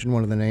mentioned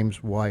one of the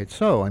names why it's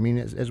so. I mean,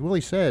 as Willie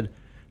said,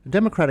 the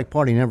Democratic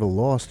Party never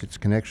lost its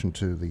connection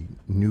to the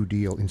New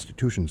Deal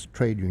institutions,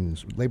 trade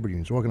unions, labor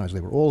unions, organized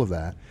labor, all of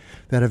that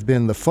have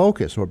been the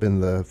focus or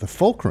been the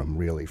fulcrum,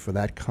 really, for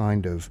that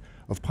kind of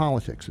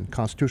politics, and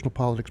constitutional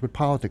politics, but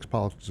politics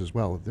as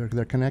well.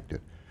 They're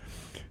connected.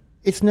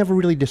 It's never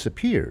really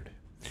disappeared.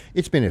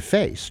 It's been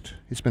effaced.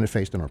 It's been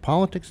effaced in our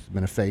politics. It's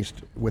been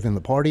effaced within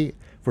the party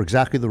for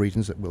exactly the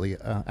reasons that Willie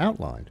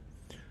outlined.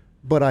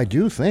 But I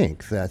do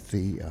think that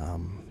the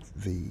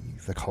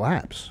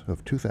collapse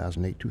of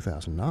 2008,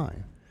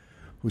 2009,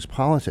 whose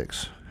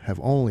politics have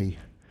only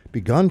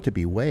begun to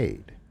be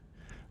weighed,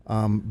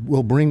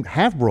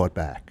 have brought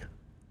back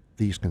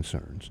these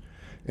concerns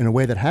in a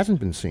way that hasn't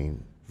been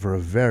seen for a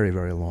very,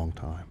 very long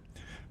time.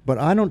 But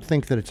I don't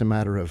think that it's a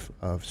matter of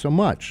so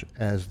much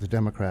as the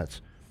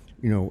Democrats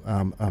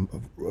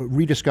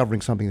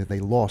rediscovering something that they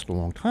lost a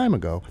long time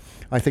ago.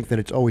 I think that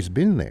it's always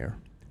been there,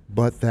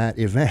 but that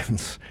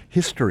events,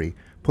 history,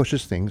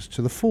 pushes things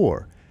to the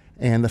fore.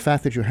 And the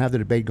fact that you have the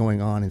debate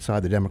going on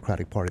inside the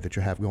Democratic Party that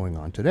you have going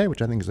on today,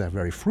 which I think is a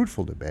very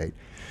fruitful debate,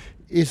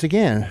 is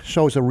again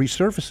shows a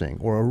resurfacing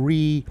or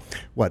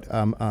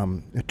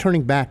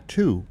turning back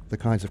to the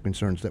kinds of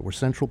concerns that were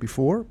central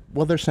before.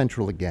 Well, they're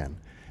central again.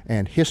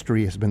 And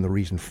history has been the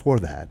reason for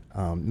that,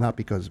 not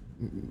because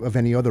of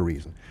any other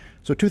reason.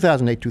 So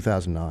 2008,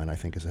 2009, I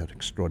think, has had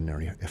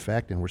extraordinary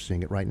effect, and we're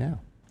seeing it right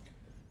now.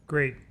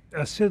 Great.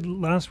 Sid,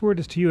 last word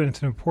is to you, and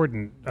it's an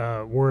important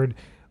word.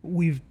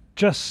 We've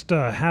just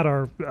had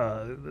our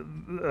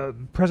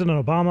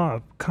President Obama,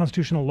 a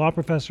constitutional law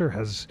professor,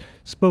 has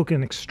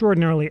spoken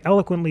extraordinarily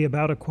eloquently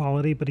about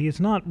equality, but he has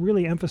not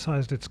really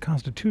emphasized its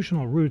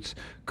constitutional roots.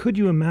 Could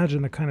you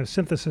imagine the kind of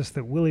synthesis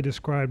that Willie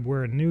described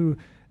where a new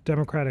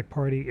Democratic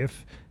Party,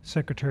 if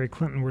Secretary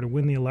Clinton were to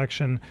win the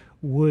election,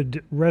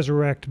 would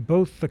resurrect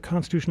both the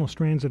constitutional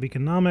strains of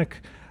economic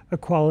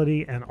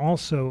equality and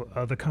also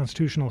the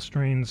constitutional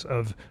strains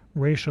of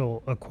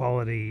racial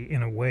equality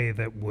in a way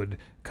that would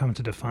come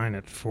to define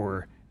it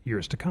for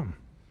years to come?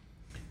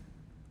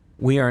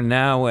 We are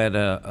now at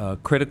a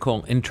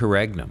critical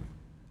interregnum,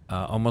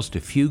 almost a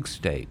fugue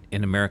state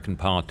in American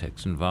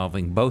politics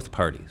involving both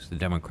parties, the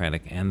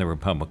Democratic and the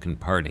Republican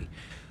Party.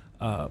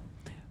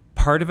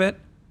 Part of it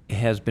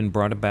has been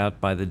brought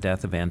about by the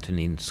death of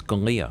Antonin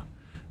Scalia,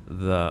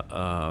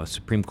 the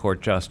Supreme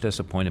Court justice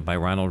appointed by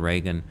Ronald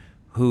Reagan,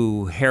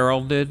 who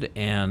heralded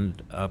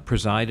and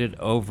presided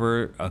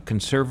over a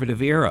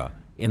conservative era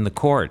in the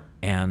court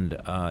and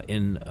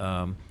in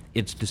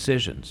its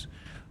decisions.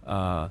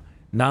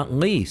 Not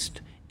least,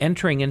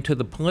 entering into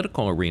the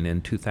political arena in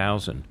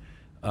 2000,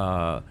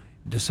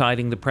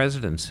 deciding the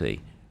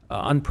presidency.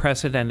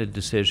 Unprecedented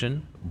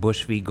decision,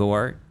 Bush v.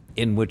 Gore,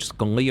 in which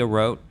Scalia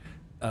wrote,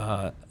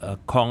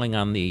 calling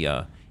on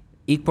the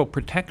equal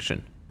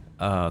protection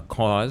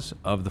clause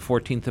of the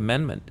 14th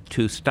Amendment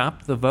to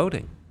stop the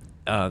voting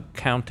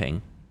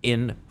counting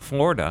in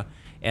Florida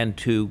and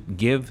to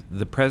give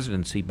the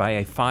presidency by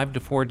a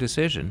 5-4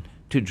 decision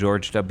to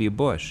George W.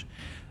 Bush.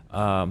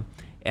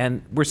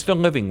 And we're still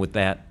living with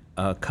that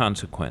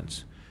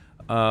consequence.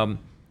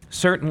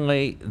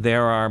 Certainly,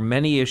 there are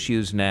many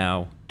issues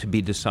now to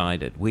be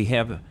decided. We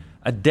have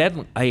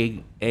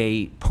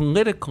a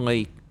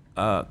politically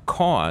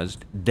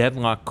caused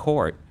deadlock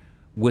court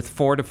with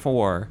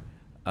 4-4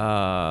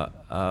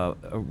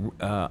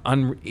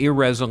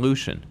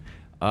 irresolution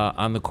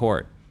on the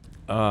court.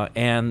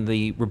 And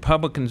the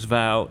Republicans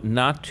vow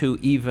not to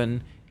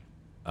even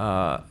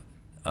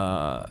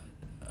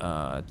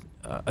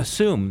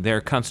assume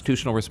their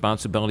constitutional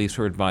responsibilities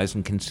for advise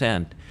and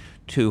consent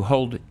to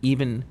hold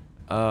even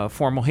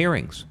formal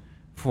hearings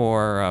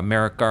for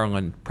Merrick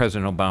Garland,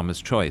 President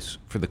Obama's choice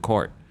for the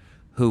court,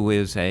 who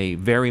is a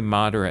very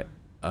moderate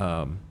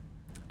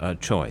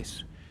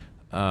choice.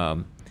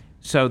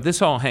 So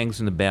this all hangs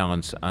in the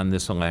balance on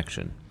this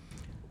election.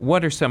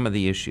 What are some of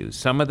the issues?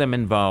 Some of them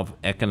involve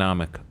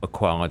economic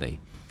equality.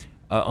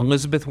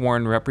 Elizabeth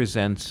Warren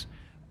represents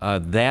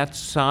that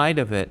side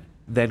of it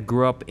that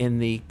grew up in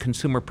the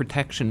consumer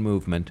protection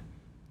movement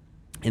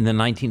in the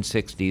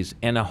 1960s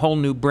and a whole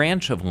new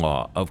branch of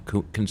law of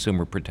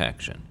consumer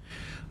protection.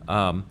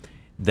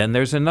 Then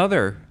there's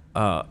another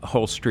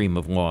whole stream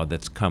of law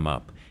that's come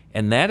up,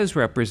 and that is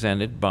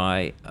represented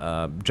by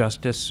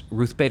Justice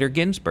Ruth Bader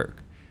Ginsburg,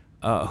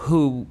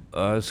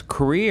 whose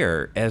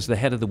career as the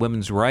head of the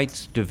Women's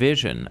Rights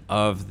Division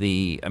of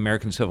the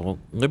American Civil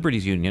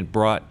Liberties Union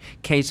brought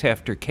case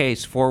after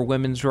case for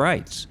women's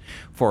rights,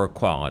 for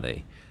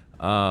equality.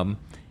 So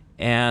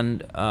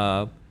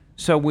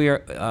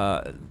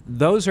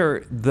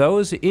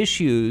those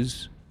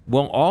issues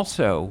will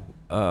also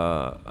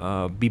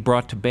be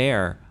brought to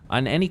bear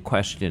on any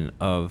question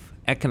of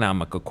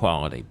economic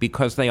equality,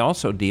 because they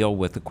also deal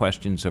with the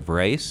questions of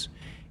race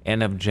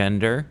and of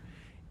gender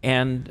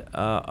and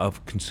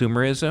of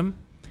consumerism,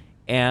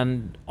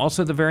 and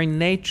also the very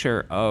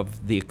nature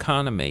of the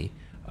economy.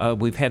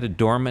 We've had a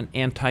dormant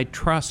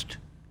antitrust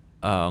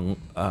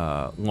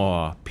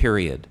law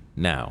period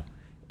now.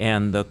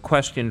 And the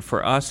question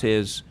for us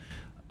is,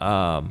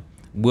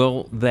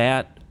 will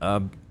that,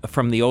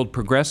 from the old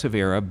progressive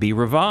era, be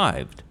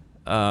revived?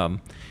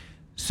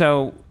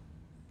 So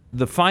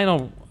the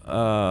final,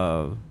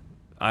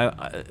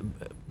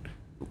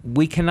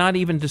 we cannot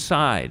even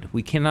decide,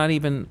 we cannot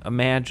even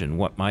imagine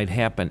what might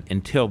happen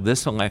until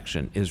this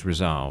election is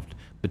resolved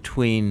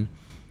between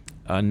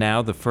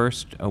now the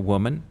first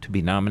woman to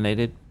be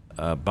nominated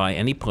by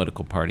any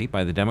political party,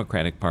 by the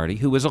Democratic Party,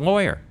 who is a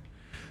lawyer.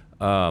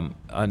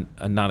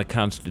 Not a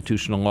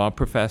constitutional law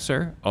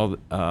professor,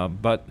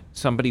 but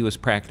somebody who has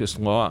practiced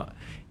law,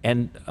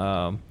 and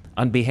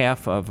on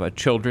behalf of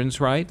children's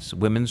rights,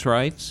 women's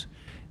rights,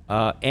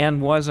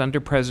 and was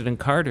under President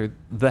Carter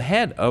the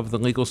head of the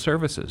Legal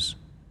Services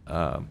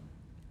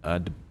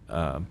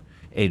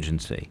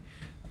Agency,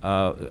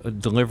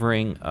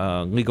 delivering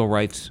legal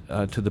rights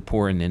to the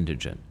poor and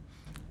indigent.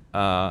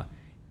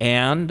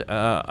 And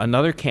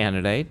another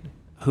candidate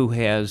who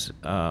has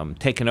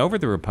taken over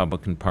the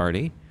Republican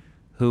Party,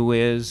 who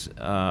is,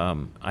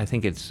 I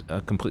think it's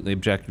completely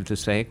objective to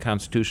say, a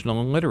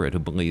constitutional illiterate who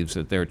believes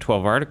that there are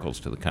 12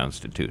 articles to the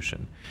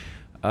Constitution.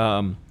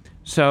 And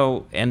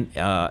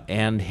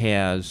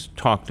has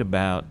talked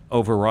about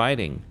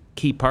overriding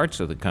key parts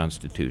of the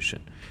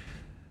Constitution.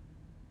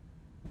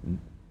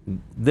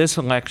 This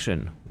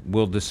election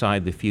will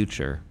decide the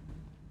future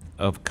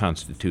of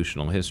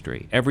constitutional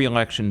history. Every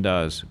election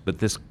does, but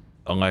this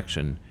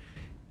election,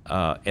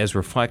 as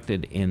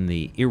reflected in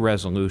the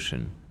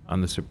irresolution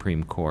on the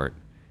Supreme Court,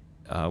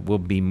 will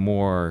be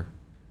more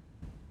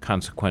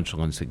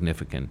consequential and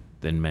significant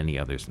than many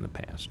others in the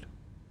past.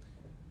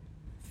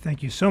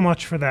 Thank you so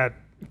much for that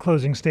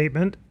closing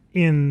statement.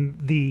 In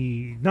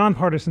the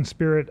nonpartisan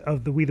spirit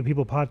of the We the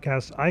People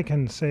podcast, I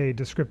can say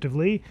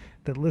descriptively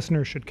that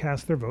listeners should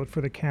cast their vote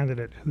for the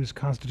candidate whose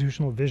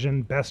constitutional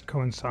vision best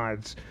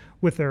coincides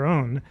with their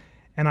own.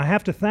 And I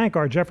have to thank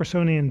our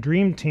Jeffersonian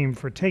Dream Team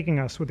for taking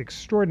us with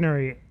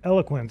extraordinary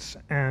eloquence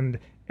and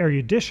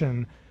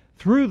erudition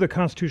through the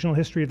constitutional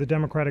history of the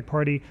Democratic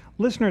Party.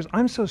 Listeners,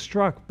 I'm so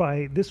struck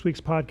by this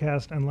week's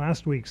podcast and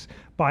last week's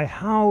by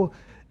how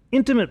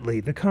intimately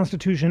the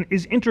Constitution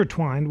is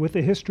intertwined with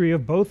the history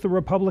of both the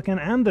Republican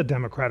and the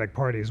Democratic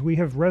parties. We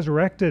have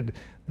resurrected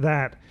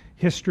that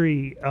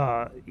history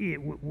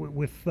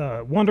with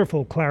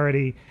wonderful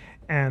clarity,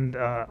 and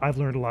I've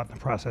learned a lot in the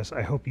process.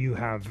 I hope you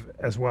have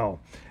as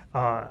well.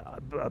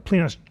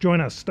 Please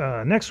join us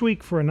next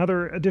week for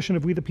another edition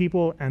of We the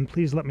People, and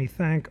please let me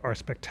thank our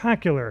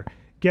spectacular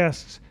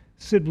guests,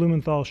 Sid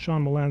Blumenthal,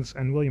 Sean Mullentz,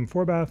 and William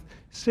Forbath.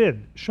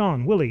 Sid,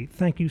 Sean, Willie,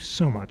 thank you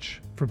so much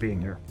for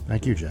being here.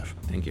 Thank you, Jeff.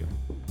 Thank you.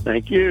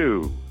 Thank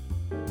you.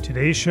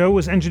 Today's show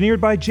was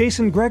engineered by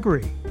Jason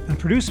Gregory and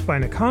produced by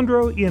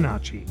Nicandro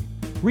Iannacci.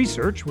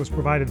 Research was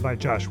provided by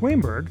Josh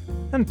Weinberg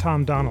and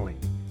Tom Donnelly.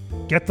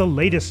 Get the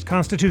latest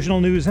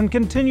constitutional news and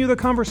continue the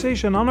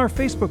conversation on our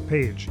Facebook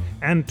page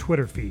and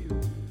Twitter feed.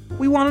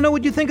 We want to know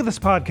what you think of this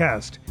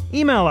podcast.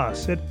 Email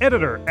us at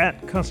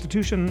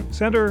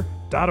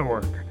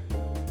editor@constitutioncenter.org.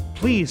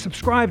 Please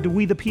subscribe to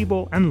We the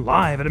People and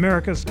Live at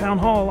America's Town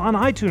Hall on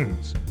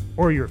iTunes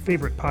or your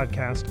favorite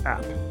podcast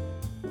app.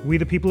 We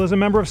the People is a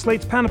member of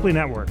Slate's Panoply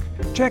Network.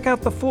 Check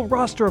out the full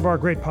roster of our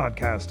great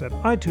podcast at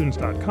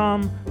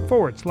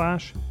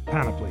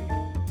itunes.com/panoply.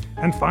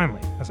 And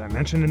finally, as I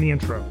mentioned in the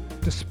intro,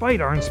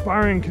 despite our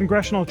inspiring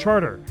congressional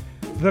charter,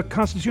 the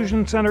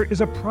Constitution Center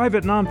is a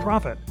private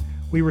nonprofit.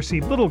 We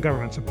receive little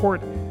government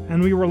support,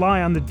 and we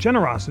rely on the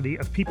generosity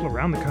of people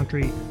around the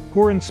country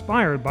who are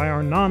inspired by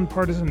our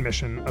nonpartisan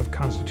mission of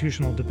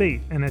constitutional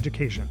debate and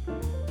education.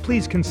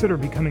 Please consider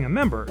becoming a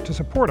member to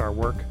support our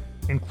work,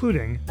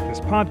 including this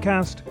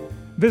podcast.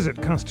 Visit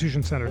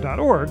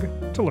constitutioncenter.org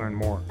to learn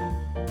more.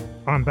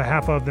 On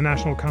behalf of the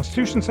National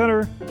Constitution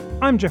Center,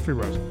 I'm Jeffrey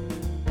Rosen.